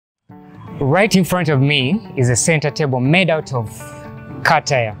Right in front of me is a center table made out of car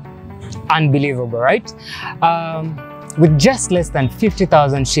tire. Unbelievable, right? With just less than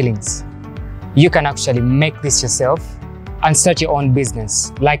 50,000 shillings, you can actually make this yourself and start your own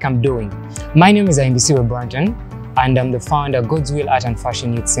business like I'm doing. My name is Sawa Brandton, and I'm the founder of God's Will Art and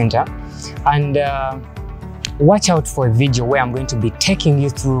Fashion Youth Center. And watch out for a video where I'm going to be taking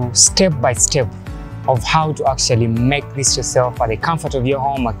you through step by step of how to actually make this yourself at the comfort of your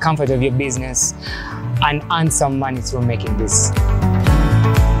home, at the comfort of your business, and earn some money through making this.